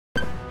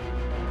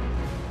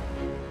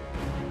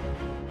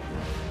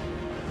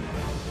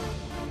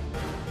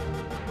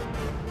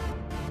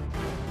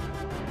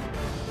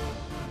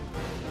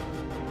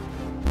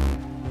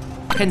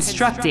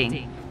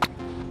Constructing.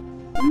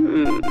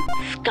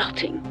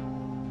 Scouting.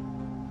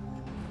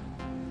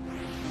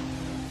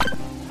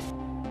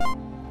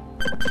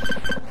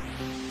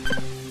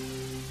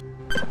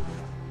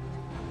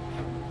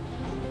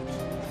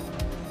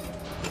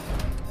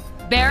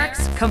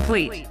 Barracks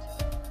complete.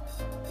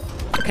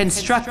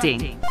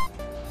 Constructing.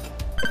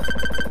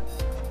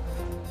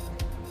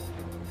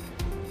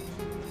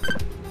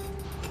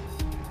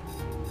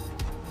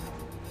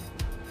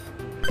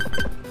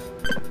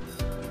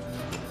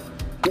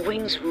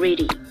 Wings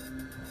ready.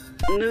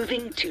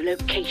 Moving to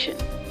location.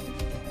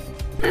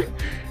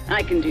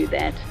 I can do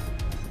that.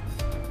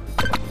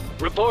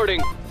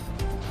 Reporting.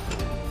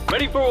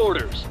 Ready for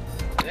orders.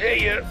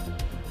 Hey,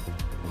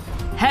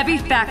 Heavy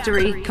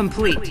factory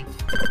complete.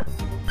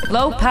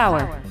 Low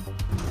power.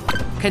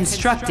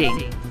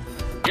 Constructing.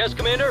 Yes,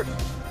 Commander.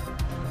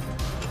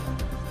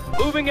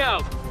 Moving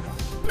out.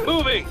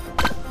 Moving.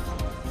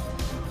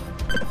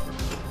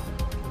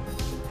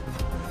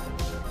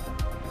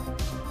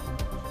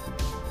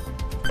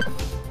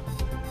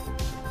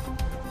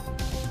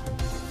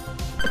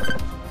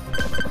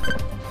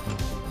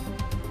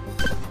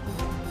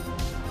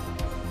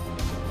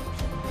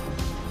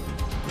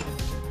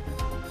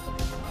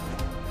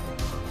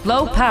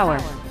 Low power.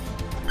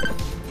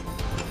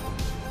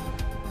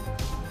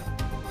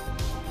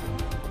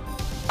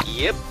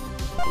 Yep.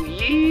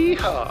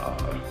 Yeehaw.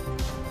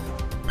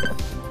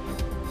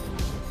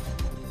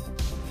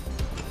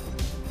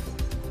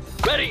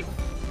 Ready.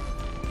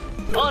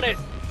 On it.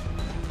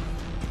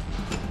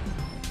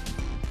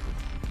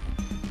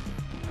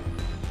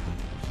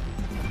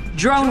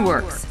 Drone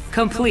works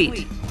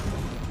complete.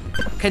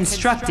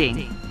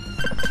 Constructing.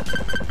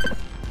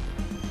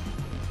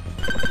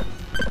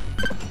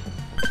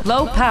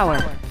 Low power.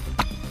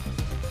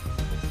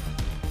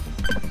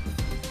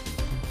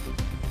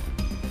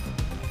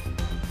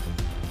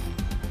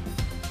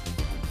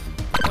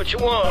 What you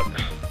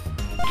want?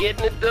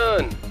 Getting it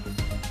done.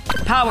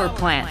 Power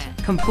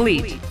plant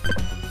complete.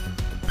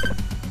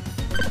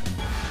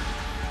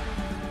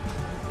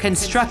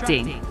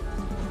 Constructing.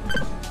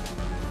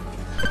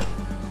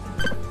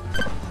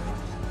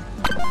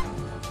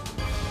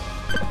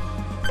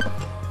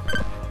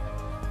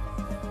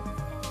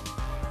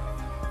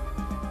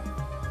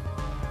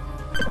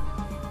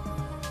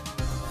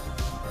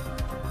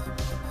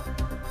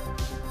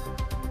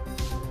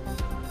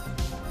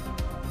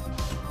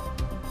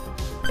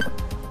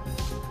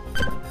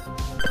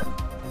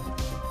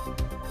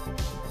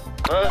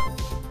 Huh?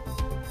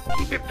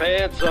 Keep your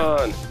pants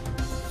on.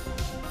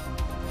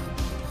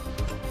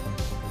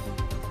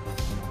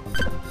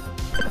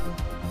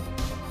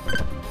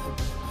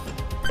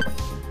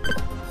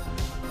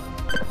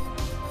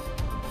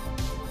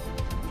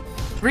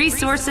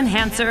 Resource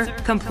enhancer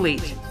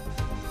complete.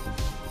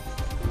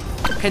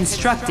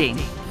 Constructing.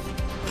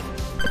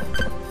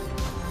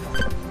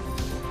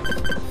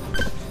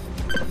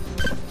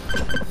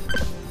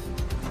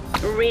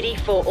 Ready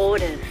for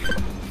orders.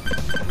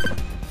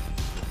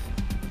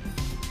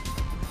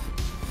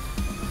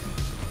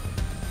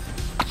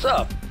 What's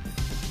up?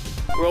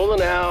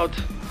 Rolling out.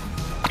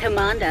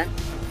 Commander.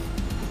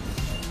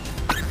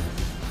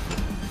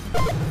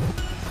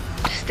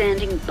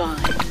 Standing by.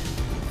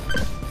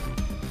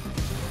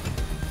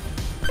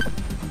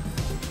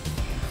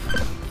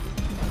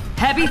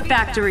 Heavy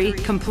factory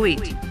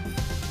complete.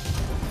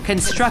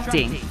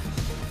 Constructing.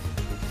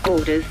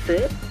 Orders,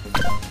 sir.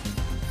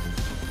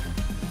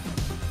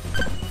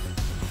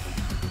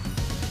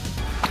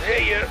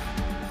 Hey, ya.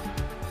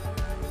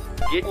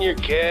 Getting your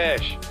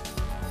cash.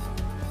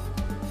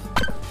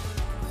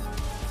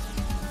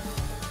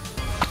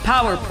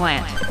 Power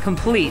plant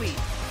complete.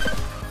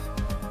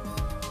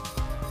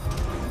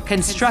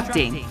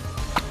 Constructing.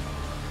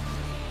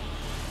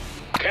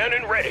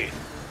 Cannon ready.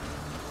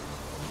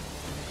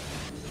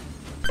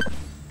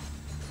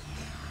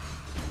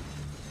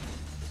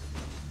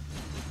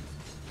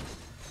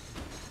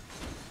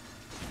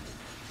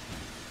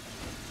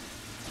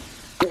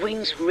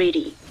 Wings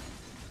ready.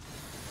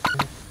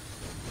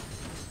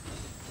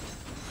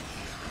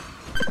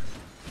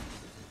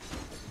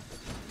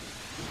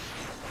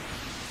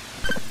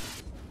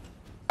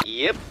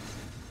 Yep.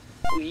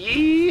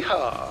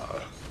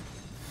 Yeehaw.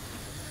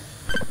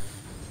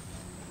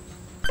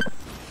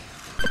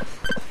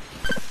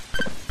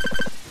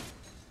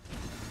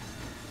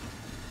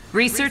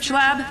 Research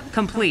lab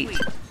complete.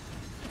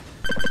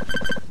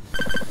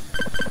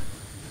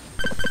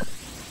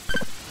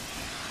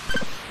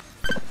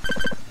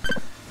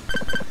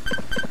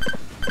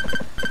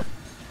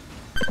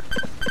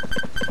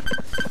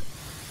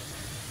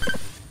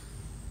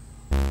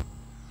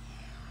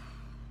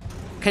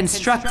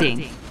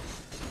 Constructing.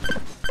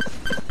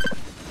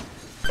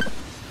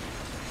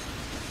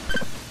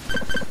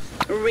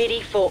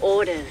 Ready for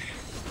orders.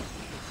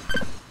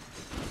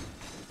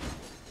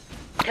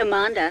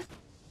 Commander.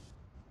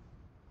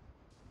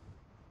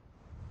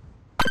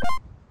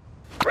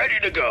 Ready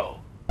to go.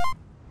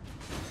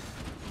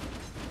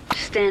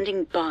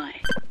 Standing by.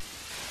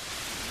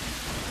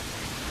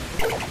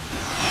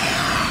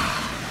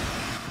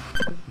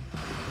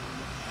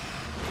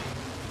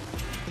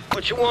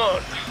 What you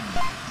want?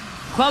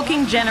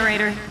 Cloaking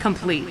generator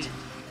complete.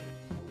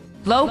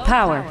 Low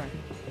power.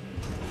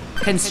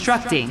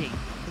 Constructing.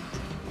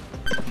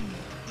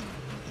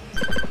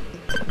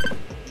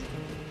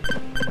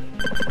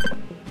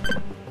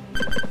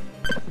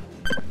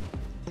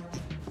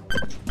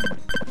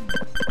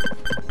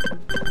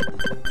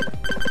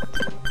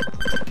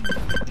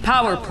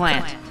 Power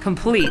plant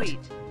complete.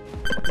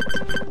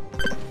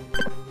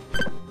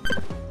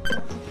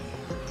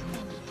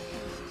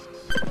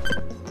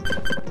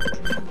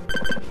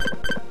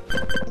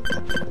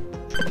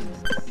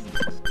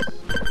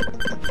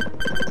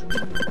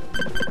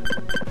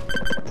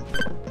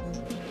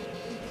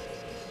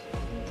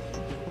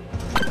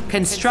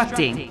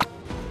 Constructing.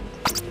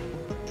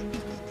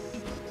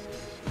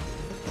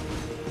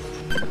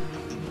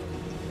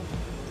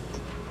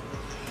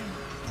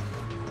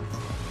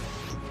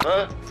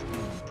 Huh?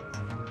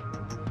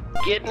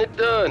 Getting it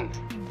done.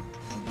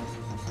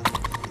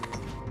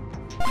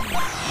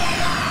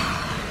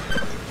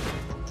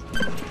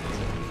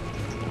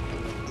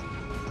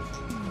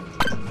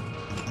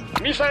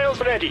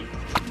 Missiles ready.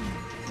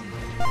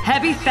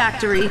 Heavy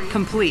factory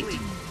complete.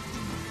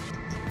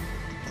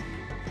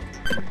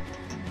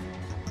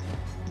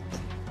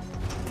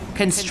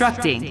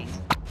 Constructing.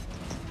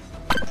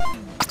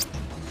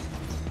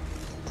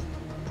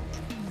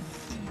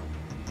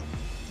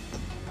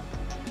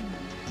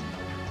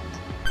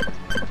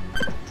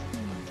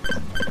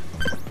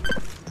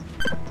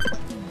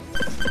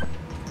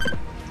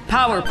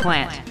 Power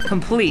plant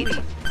complete.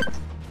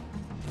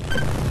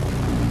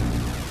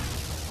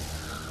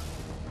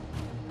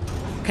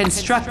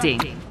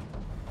 Constructing.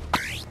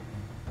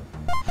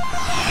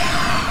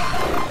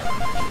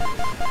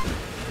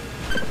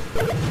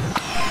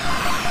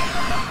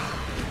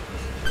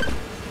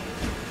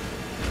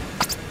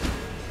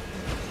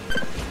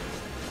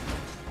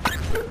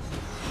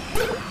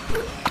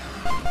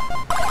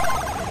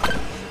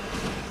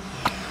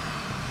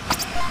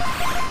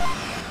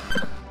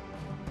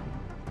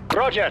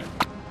 Roger.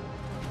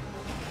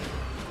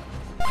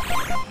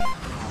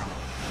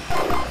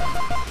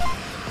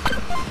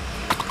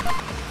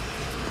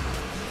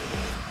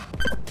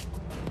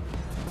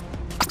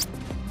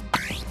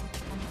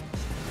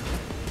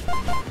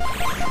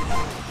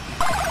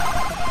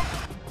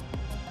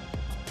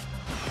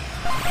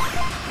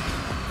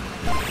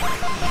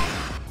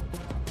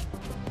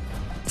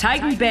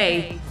 Titan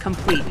Bay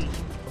complete.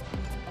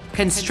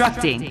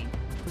 Constructing.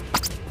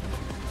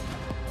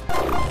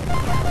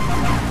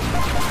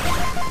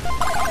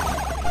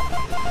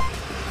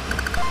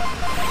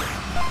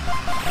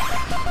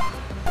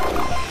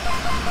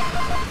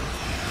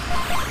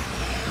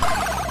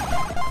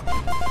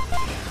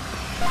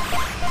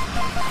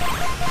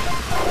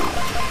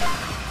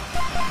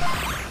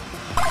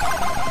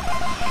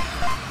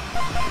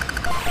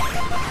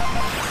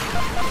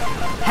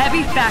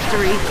 Heavy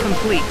factory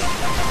complete.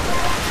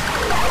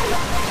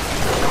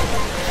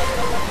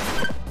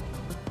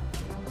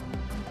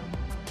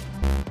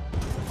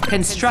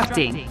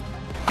 Constructing.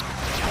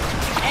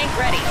 Tank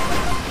ready.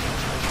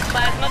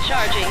 Plasma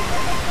charging.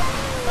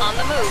 On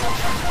the move.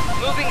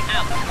 Moving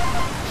out.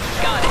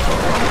 Got it.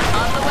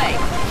 On the way.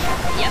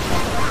 Yep.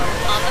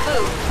 On the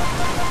move.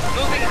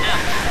 Moving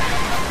out.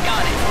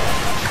 Got it.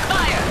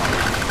 Fire!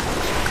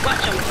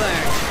 Watch them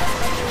burn.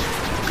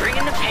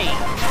 Bringing the pain.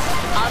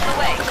 On the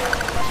way.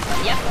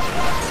 Yep.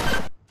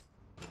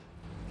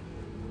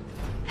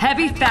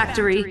 Heavy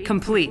factory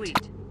complete.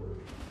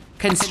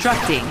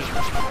 Constructing.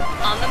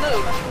 On the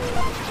move.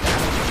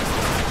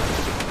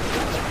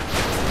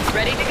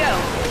 Ready to go.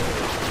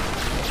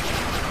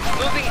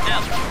 Moving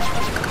out.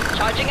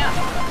 Charging up.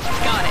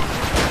 Got it.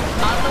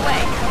 On the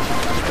way.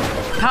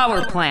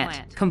 Power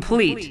plant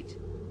complete.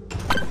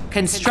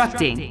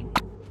 Constructing.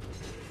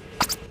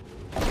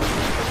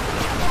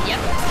 Yep.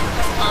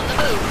 On the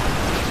move.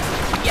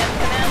 Yes,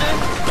 Commander.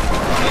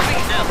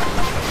 Moving out.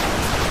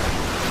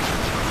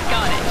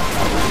 Got it.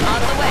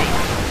 On the way.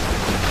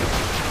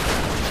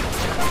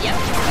 Yep.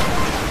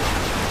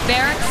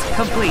 Barracks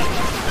complete.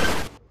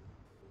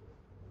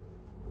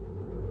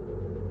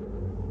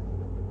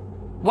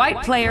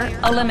 White player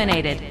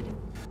eliminated.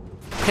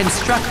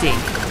 Constructing.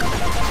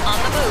 On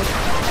the move.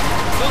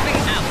 Moving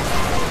out.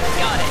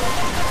 Got it.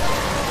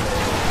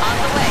 On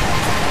the way.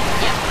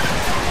 Yep.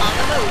 On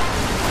the move.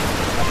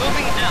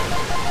 Moving out.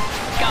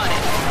 Got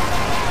it.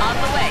 On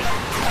the way.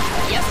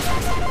 Yep.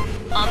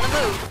 On the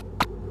move.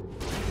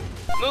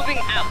 Moving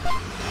out.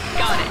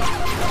 Got it.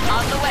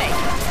 On the way.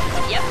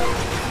 Yep.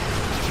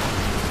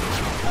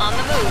 On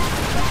the move.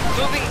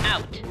 Moving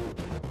out.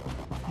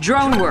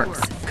 Drone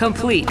works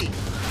complete.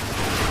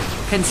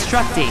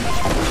 Constructing.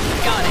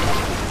 Got it.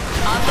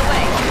 On the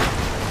way.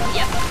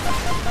 Yep.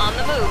 On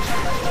the move.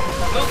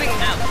 Moving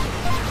out.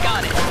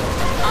 Got it.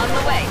 On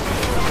the way.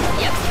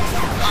 Yep.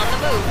 On the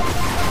move.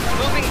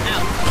 Moving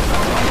out.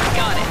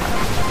 Got it.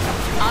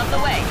 On the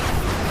way.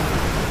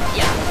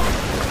 Yep.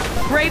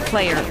 Gray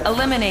player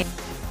eliminated.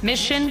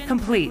 Mission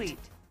complete.